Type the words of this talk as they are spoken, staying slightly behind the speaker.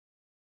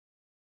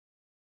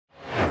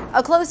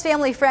A close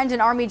family friend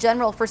and army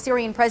general for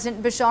Syrian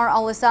President Bashar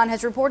al-Assad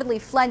has reportedly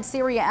fled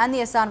Syria and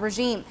the Assad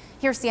regime.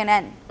 Here's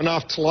CNN.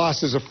 Manaf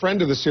Tlas is a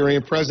friend of the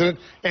Syrian president,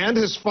 and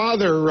his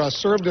father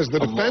served as the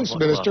defense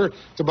minister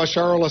to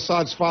Bashar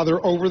al-Assad's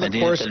father over the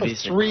course of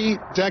 3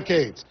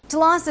 decades.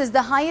 Tlas is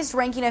the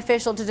highest-ranking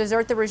official to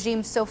desert the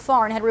regime so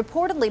far and had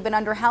reportedly been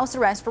under house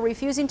arrest for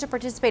refusing to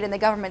participate in the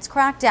government's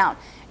crackdown.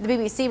 The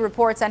BBC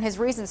reports on his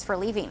reasons for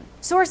leaving.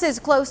 Sources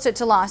close to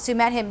Tlas, who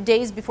met him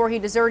days before he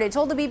deserted,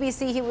 told the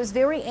BBC he was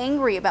very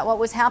angry about what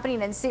was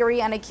happening in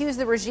Syria and accused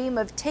the regime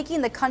of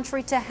taking the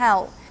country to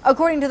hell.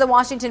 According to the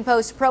Washington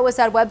Post,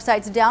 pro-Assad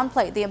websites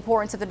downplayed the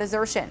importance of the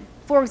desertion.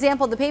 For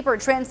example, the paper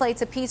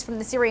translates a piece from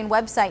the Syrian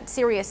website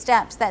Syria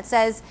Steps that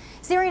says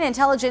Syrian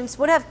intelligence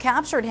would have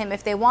captured him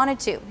if they wanted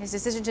to. His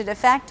decision to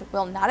defect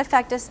will not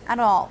affect us at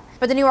all.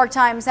 But the New York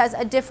Times has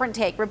a different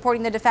take,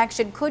 reporting the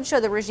defection could show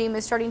the regime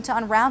is starting to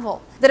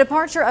unravel. The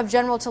departure of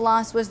General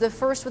Tlas was the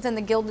first within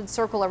the gilded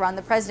circle around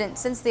the president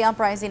since the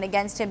uprising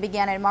against him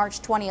began in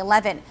March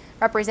 2011,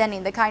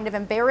 representing the kind of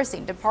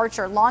embarrassing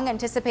departure long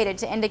anticipated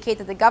to indicate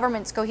that the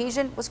government's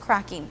cohesion was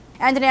cracking.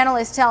 And an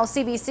analyst tells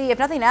CBC, if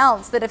nothing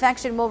else, the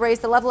defection will raise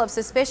the level of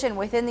suspicion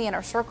within the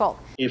inner circle.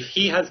 If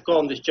he has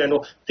gone, this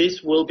general,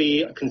 this will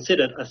be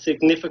considered a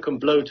significant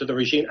blow to the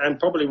regime and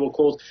probably will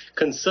cause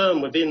concern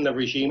within the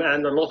regime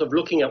and a lot of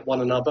looking at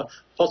one another,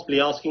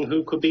 possibly asking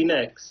who could be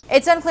next.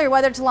 It's unclear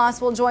whether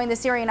Tlas will join the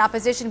Syrian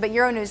opposition, but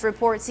Euronews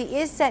reports he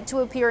is set to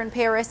appear in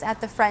Paris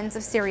at the Friends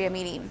of Syria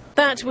meeting.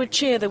 That would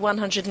cheer the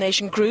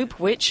 100-nation group,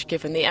 which,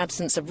 given the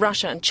absence of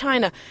Russia and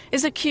China,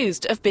 is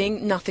accused of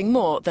being nothing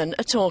more than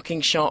a talking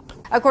shop.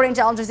 According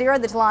to Al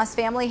Jazeera, the Tlas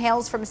family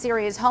hails from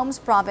Syria's Homs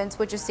province,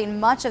 which has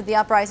seen much of the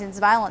uprising's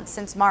violence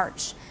since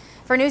March.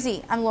 For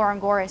Newsy, I'm Lauren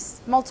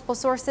Goris. Multiple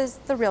sources,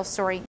 the real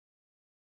story.